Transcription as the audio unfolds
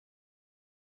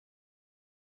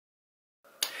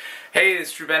Hey,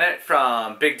 it's Drew Bennett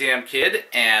from Big Damn Kid,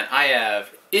 and I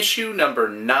have issue number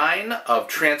 9 of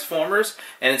Transformers,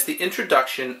 and it's the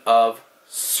introduction of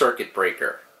Circuit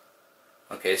Breaker.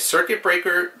 Okay, Circuit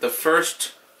Breaker, the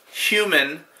first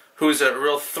human who's a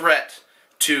real threat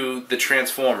to the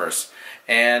Transformers.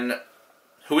 And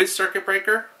who is Circuit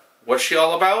Breaker? What's she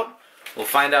all about? We'll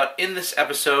find out in this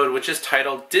episode, which is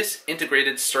titled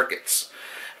Disintegrated Circuits.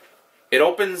 It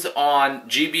opens on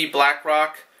GB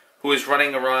Blackrock, who is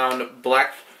running around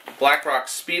Blackrock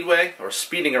Speedway, or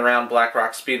speeding around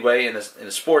Blackrock Speedway in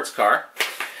a sports car.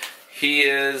 He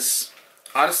is,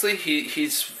 honestly, he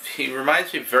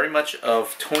reminds me very much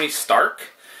of Tony Stark,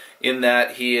 in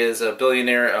that he is a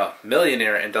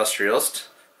millionaire industrialist.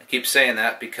 I keep saying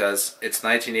that because it's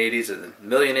 1980s and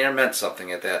millionaire meant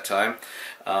something at that time.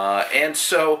 And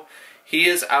so he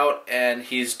is out and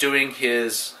he's running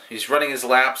his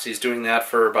laps. He's doing that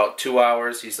for about 2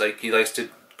 hours. He likes to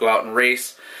go out and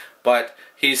race, but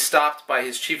he's stopped by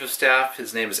his chief of staff.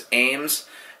 His name is Ames,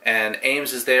 and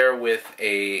Ames is there with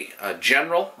a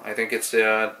general. I think it's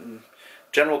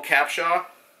General Capshaw.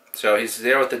 So he's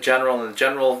there with the general, and the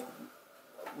general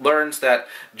learns that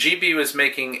GB was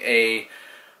making a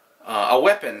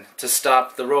weapon to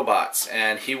stop the robots,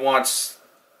 and he wants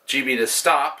GB to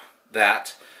stop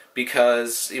that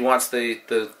because he wants the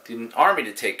army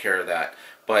to take care of that.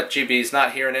 But GB's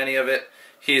not hearing any of it.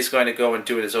 He's going to go and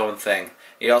do his own thing.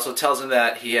 He also tells him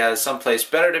that he has someplace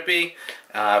better to be,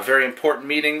 a very important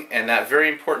meeting, and that very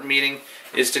important meeting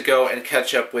is to go and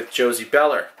catch up with Josie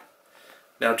Beller.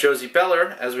 Now, Josie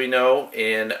Beller, as we know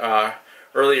in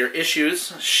earlier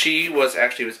issues, she was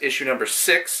issue number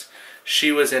 6.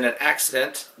 She was in an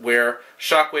accident where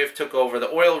Shockwave took over the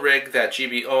oil rig that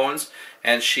GB owns,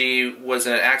 and she was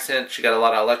in an accident. She got a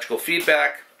lot of electrical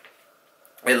feedback.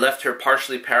 It left her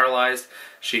partially paralyzed.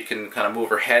 She can kind of move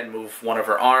her head, move one of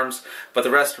her arms, but the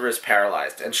rest of her is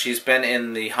paralyzed, and she's been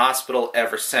in the hospital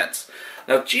ever since.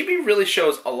 Now, GB really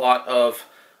shows a lot of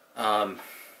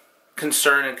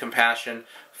concern and compassion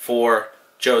for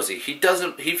Josie. He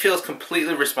feels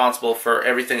completely responsible for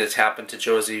everything that's happened to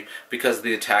Josie because of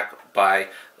the attack by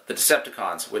the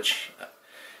Decepticons, which,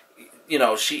 you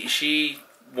know, she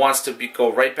wants to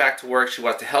go right back to work. She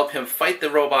wants to help him fight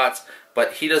the robots,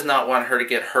 but he does not want her to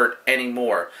get hurt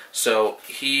anymore. So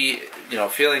he,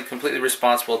 feeling completely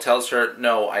responsible, tells her,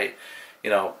 no,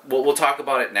 we'll talk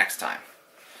about it next time.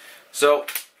 So,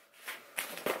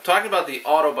 talking about the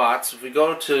Autobots, if we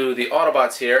go to the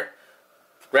Autobots here,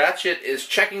 Ratchet is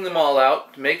checking them all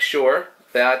out to make sure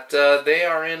that they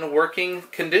are in working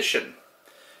condition.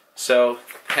 So,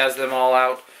 has them all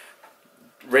out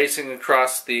racing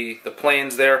across the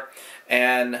plains there,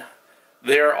 and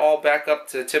they're all back up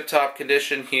to tip-top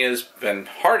condition. He has been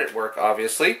hard at work,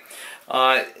 obviously.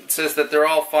 It says that they're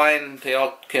all fine. They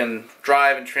all can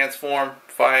drive and transform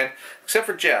fine, except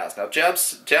for Jazz. Now,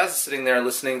 Jazz is sitting there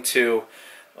listening to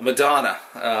Madonna,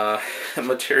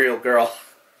 Material Girl.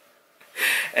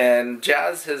 And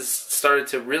Jazz has started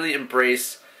to really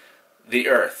embrace the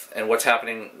Earth and what's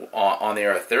happening on the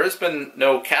Earth. There has been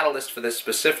no catalyst for this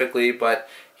specifically, but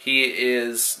he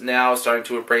is now starting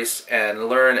to embrace and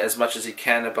learn as much as he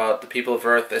can about the people of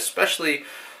Earth, especially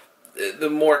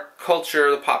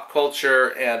the pop culture,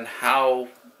 and how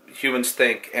humans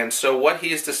think. And so what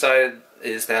he's decided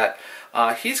is that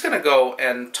he's going to go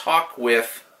and talk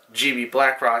with GB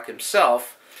Blackrock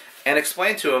himself and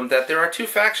explain to him that there are 2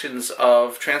 factions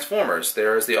of Transformers.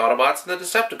 There is the Autobots and the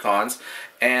Decepticons,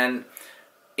 and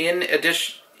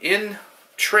in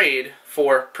trade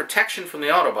for protection from the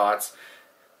Autobots,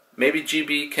 maybe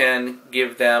GB can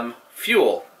give them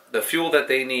fuel, the fuel that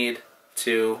they need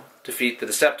to defeat the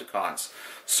Decepticons.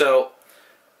 So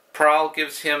Prowl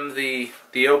gives him the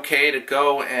okay to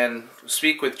go and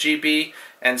speak with GB,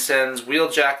 and sends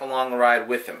Wheeljack along the ride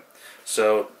with him.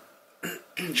 So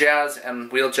Jazz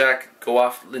and Wheeljack go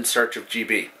off in search of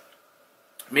GB.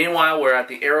 Meanwhile, we're at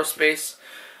the aerospace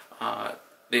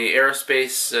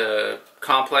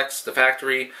complex, the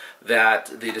factory that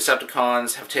the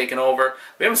Decepticons have taken over.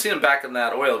 We haven't seen them back in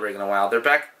that oil rig in a while.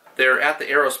 They're at the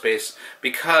aerospace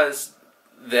because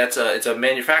it's a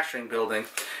manufacturing building,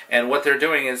 and what they're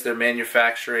doing is they're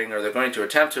going to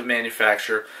attempt to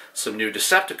manufacture some new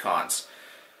Decepticons.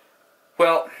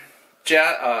 Well,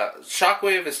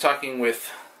 Shockwave is talking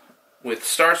with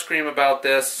Starscream about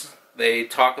this. They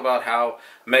talk about how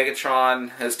Megatron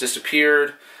has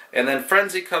disappeared, and then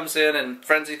Frenzy comes in, and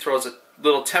Frenzy throws a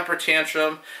little temper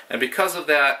tantrum, and because of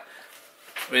that,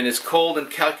 in his cold and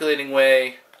calculating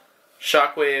way,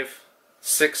 Shockwave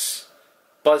 6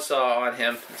 Buzzsaw on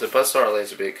him. It's a Buzzsaw or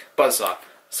Laserbeak? Buzzsaw.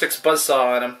 6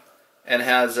 Buzzsaw on him, and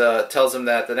tells him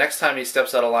that the next time he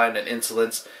steps out of line in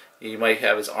insolence, He might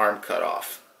have his arm cut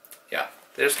off. Yeah,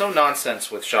 there's no nonsense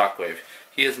with Shockwave.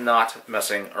 He is not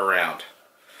messing around.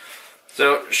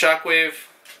 So Shockwave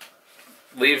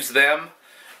leaves them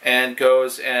and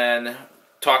goes and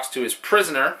talks to his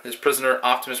prisoner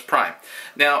Optimus Prime.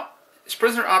 Now, his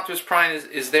prisoner Optimus Prime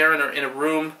is there in a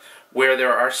room where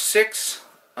there are 6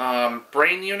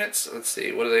 brain units. Let's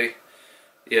see, what are they?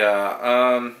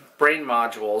 Yeah, brain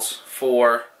modules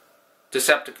for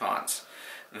Decepticons.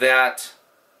 That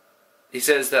he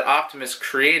says that Optimus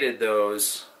created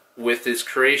those with his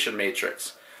creation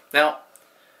matrix. Now,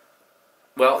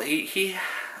 well,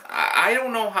 I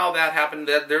don't know how that happened.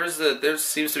 There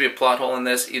seems to be a plot hole in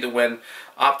this. Either when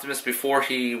Optimus, before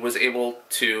he was able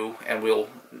to, and we'll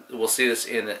see this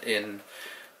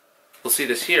we'll see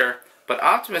this here. But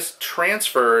Optimus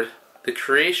transferred the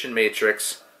creation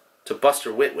matrix to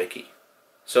Buster Witwicky.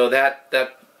 So that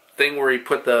thing where he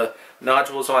put the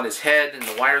nodules on his head and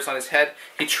the wires on his head,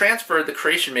 he transferred the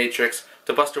creation matrix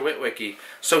to Buster Witwicky.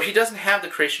 So he doesn't have the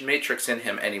creation matrix in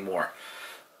him anymore.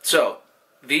 So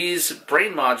these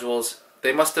brain modules,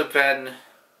 they must have been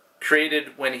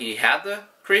created when he had the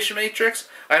creation matrix.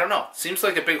 I don't know. Seems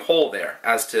like a big hole there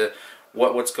as to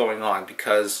what's going on,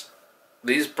 because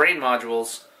these brain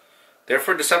modules, they're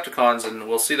for Decepticons, and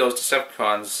we'll see those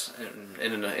Decepticons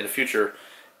in a future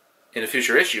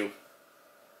issue.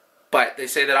 But they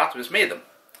say that Optimus made them,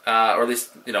 or at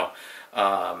least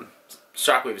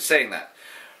Shockwave is saying that.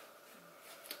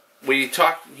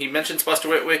 He mentions Buster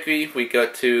Witwicky. We go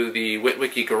to the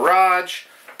Witwicky garage.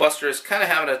 Buster is kind of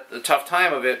having a tough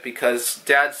time of it because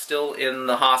Dad's still in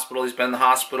the hospital. He's been in the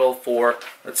hospital for,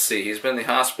 let's see, he's been in the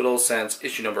hospital since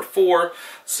issue number 4.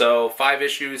 So 5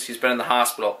 issues he's been in the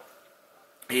hospital.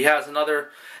 He has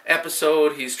another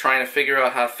episode. He's trying to figure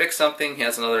out how to fix something. He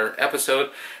has another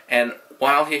episode. And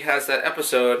while he has that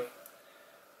episode,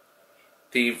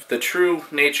 the true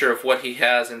nature of what he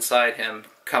has inside him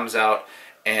comes out,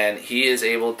 and he is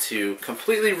able to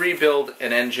completely rebuild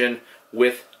an engine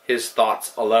with his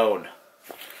thoughts alone.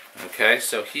 Okay,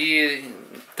 so he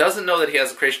doesn't know that he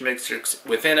has a creation matrix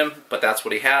within him, but that's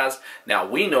what he has. Now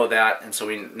we know that, and so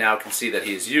we now can see that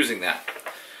he's using that.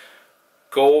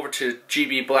 Go over to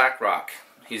GB Blackrock.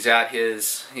 He's at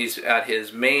his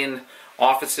main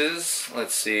offices.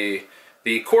 Let's see,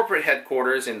 the corporate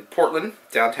headquarters in Portland,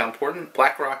 downtown Portland,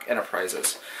 Blackrock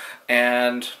Enterprises,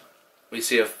 and we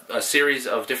see a series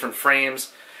of different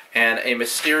frames, and a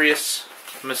mysterious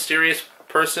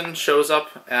person shows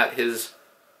up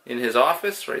in his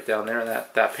office right down there in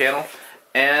that panel,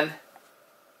 and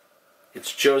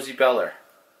it's Josie Beller,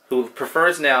 who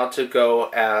prefers now to go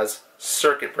as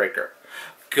Circuit Breaker.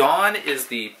 Gone is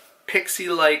the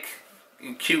pixie-like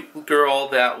cute girl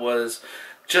that was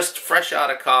just fresh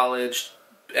out of college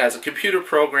as a computer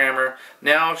programmer.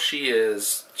 Now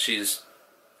she's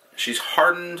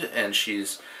hardened, and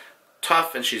she's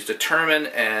tough, and she's determined,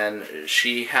 and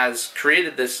she has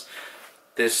created this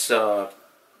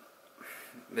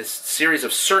series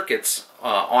of circuits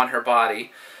on her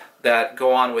body that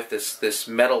go on with this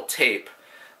metal tape.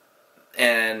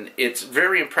 And it's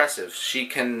very impressive. She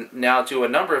can now do a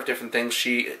number of different things.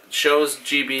 She shows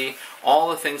GB all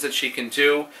the things that she can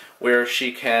do, where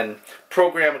she can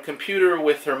program a computer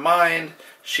with her mind,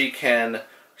 she can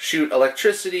shoot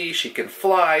electricity, she can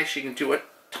fly, she can do a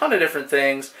ton of different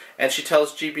things, and she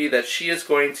tells GB that she is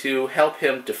going to help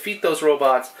him defeat those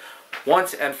robots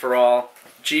once and for all.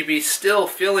 GB still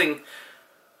feeling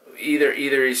either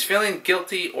he's feeling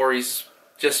guilty or he's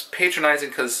just patronizing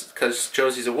because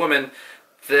Josie's a woman,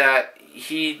 that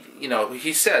he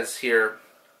says here,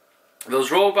 those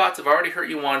robots have already hurt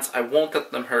you once, I won't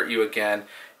let them hurt you again.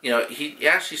 He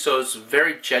actually shows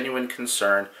very genuine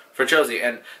concern for Josie,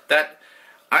 and that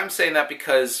I'm saying that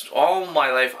because all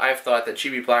my life I've thought that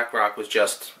GB Blackrock was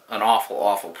just an awful,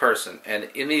 awful person, and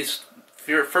in these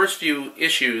first few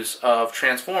issues of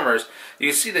Transformers, you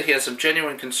can see that he has some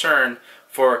genuine concern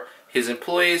for his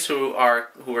employees who are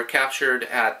captured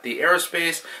at the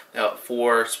aerospace,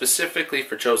 specifically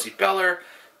for Josie Beller.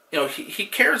 He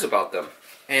cares about them,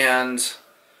 and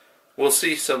we'll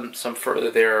see some further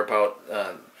there about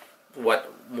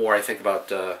what more I think about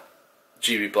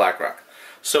GB Blackrock.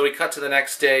 So we cut to the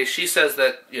next day. She says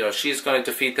that she's going to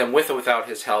defeat them with or without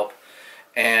his help,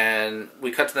 and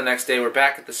we cut to the next day. We're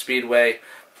back at the Speedway,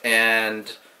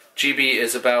 and GB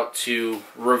is about to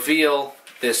reveal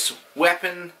this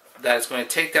weapon that is going to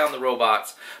take down the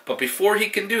robots. But before he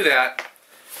can do that,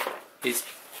 he's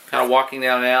kind of walking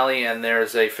down an alley, and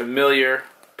there's a familiar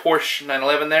Porsche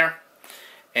 911 there,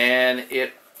 and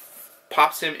it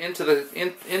pops him into the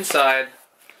inside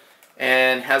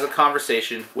and has a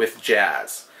conversation with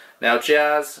Jazz. Now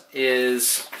Jazz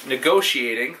is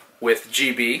negotiating with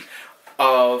GB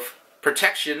of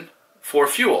protection for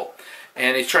fuel.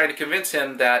 And he's trying to convince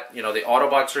him that, you know, the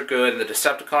Autobots are good and the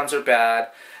Decepticons are bad,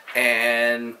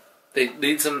 and they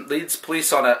leads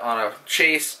police on a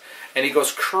chase, and he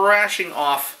goes crashing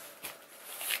off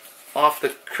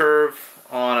the curve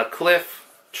on a cliff,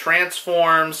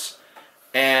 transforms,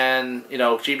 and, you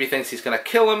know, GB thinks he's going to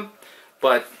kill him,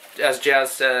 but as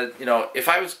Jazz said, you know,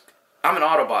 I'm an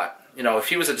Autobot. You know, if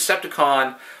he was a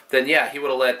Decepticon, then yeah, he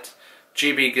would have let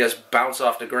GB just bounce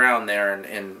off the ground there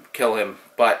and kill him,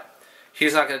 but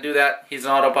he's not going to do that. He's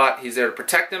an Autobot. He's there to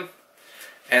protect him.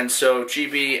 And so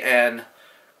GB and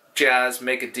Jazz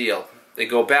make a deal. They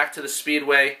go back to the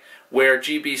Speedway, where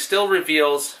GB still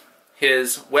reveals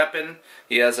his weapon.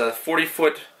 He has a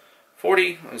 40-foot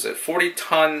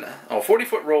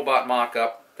robot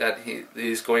mock-up that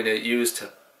he's going to use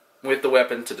with the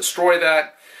weapon to destroy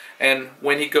that. And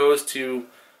when he goes to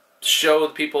show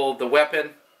people the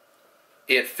weapon,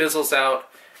 it fizzles out.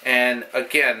 And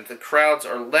again, the crowds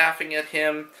are laughing at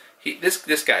him.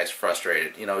 This guy's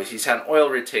frustrated. You know, he's had an oil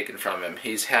rig taken from him.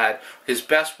 He's had his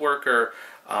best worker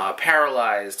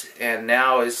paralyzed, and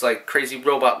now is like crazy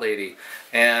robot lady.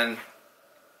 And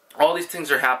all these things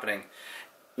are happening.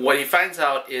 What he finds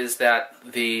out is that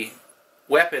the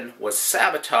weapon was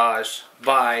sabotaged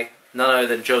by none other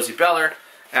than Josie Beller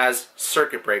as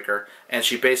Circuit Breaker, and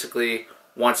she basically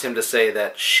wants him to say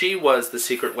that she was the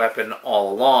secret weapon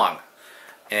all along.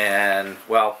 And,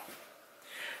 well,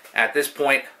 at this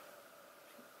point,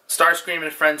 Starscream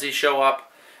and Frenzy show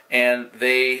up, and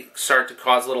they start to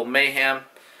cause a little mayhem.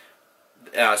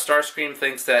 Starscream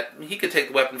thinks that he could take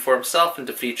the weapon for himself and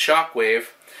defeat Shockwave,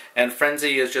 and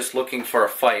Frenzy is just looking for a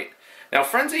fight. Now,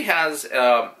 Frenzy has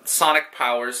sonic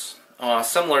powers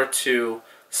similar to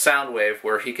Soundwave,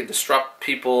 where he can disrupt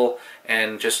people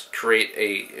and just create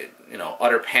a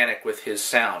utter panic with his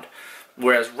sound,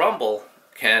 whereas Rumble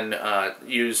can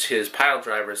use his pile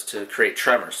drivers to create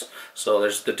tremors. So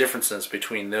there's the differences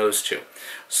between those two.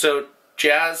 So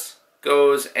Jazz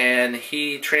goes and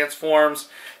he transforms.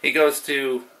 He goes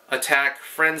to attack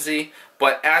Frenzy,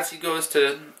 but as he goes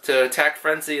to attack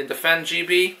Frenzy and defend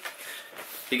GB,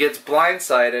 he gets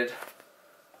blindsided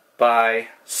by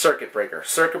Circuit Breaker.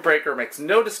 Circuit Breaker makes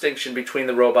no distinction between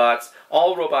the robots.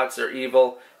 All robots are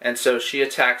evil, and so she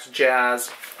attacks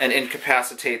Jazz and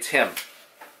incapacitates him.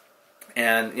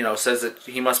 And, you know, says that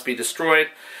he must be destroyed,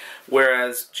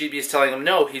 whereas GB is telling him,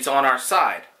 no, he's on our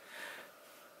side.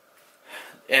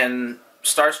 And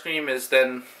Starscream is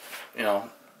then, you know,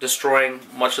 destroying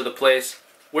much of the place.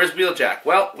 Where's Wheeljack?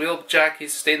 Well, Wheeljack,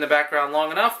 he's stayed in the background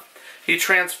long enough. He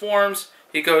transforms,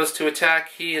 he goes to attack,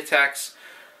 he attacks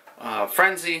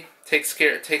Frenzy, takes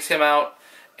him out,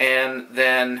 and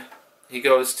then he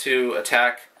goes to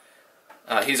attack,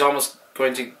 he's almost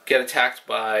going to get attacked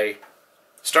by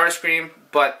Starscream,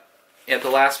 but at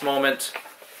the last moment,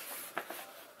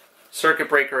 Circuit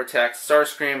Breaker attacks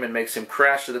Starscream and makes him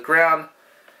crash to the ground.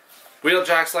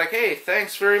 Wheeljack's like, hey,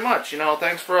 thanks very much, you know,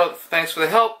 thanks for the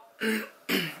help.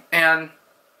 And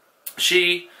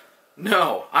she,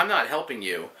 no, I'm not helping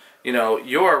you. You know,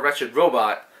 you're a wretched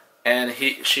robot. And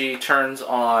she turns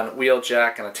on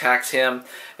Wheeljack and attacks him,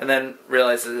 and then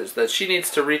realizes that she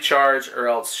needs to recharge, or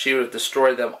else she would have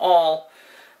destroyed them all.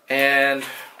 And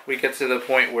we get to the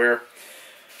point where,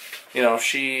 you know,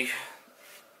 she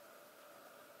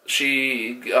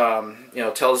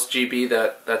tells GB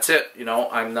that that's it. You know,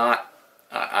 I'm not.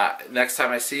 Next time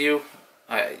I see you,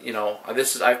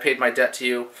 I've paid my debt to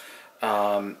you,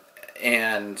 and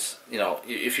you know,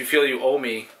 if you feel you owe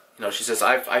me. You know, she says,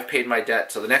 I've paid my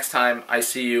debt, so the next time I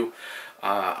see you,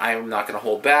 I'm not going to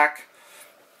hold back.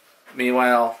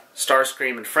 Meanwhile,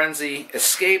 Starscream and Frenzy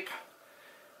escape.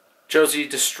 Josie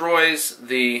destroys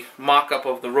the mock-up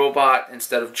of the robot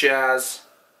instead of Jazz,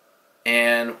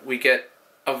 and we get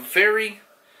a very,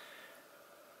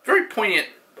 very poignant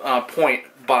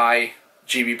point by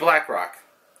GB Blackrock.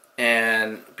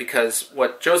 And because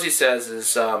what Josie says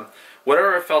is,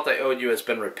 whatever I felt I owed you has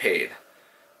been repaid.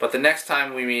 But the next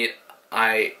time we meet,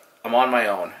 I'm on my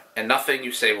own, and nothing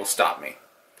you say will stop me.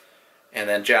 And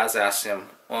then Jazz asks him,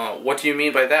 well, what do you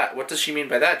mean by that? What does she mean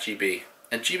by that, GB?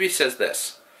 And GB says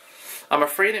this, I'm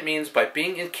afraid it means by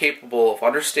being incapable of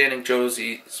understanding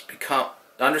Josie's become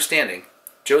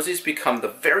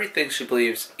the very thing she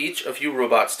believes each of you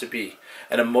robots to be,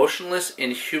 an emotionless,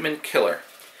 inhuman killer.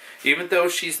 Even though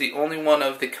she's the only one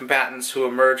of the combatants who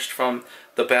emerged from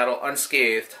the battle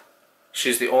unscathed,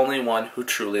 she's the only one who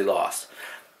truly lost.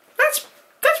 That's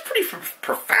pretty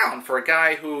profound for a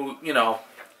guy who, you know,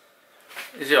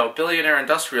 is a billionaire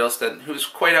industrialist and who's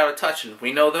quite out of touch, and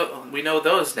we know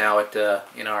those now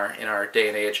in our day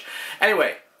and age.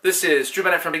 Anyway, This is Drew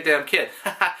Bennett from Big Damn Kid.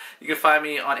 You can find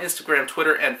me on Instagram,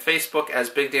 Twitter, and Facebook as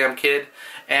Big Damn Kid,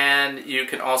 and you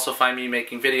can also find me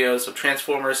making videos of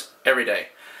Transformers every day.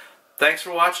 Thanks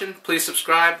for watching. Please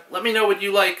subscribe. Let me know what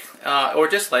you like or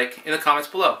dislike in the comments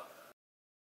below.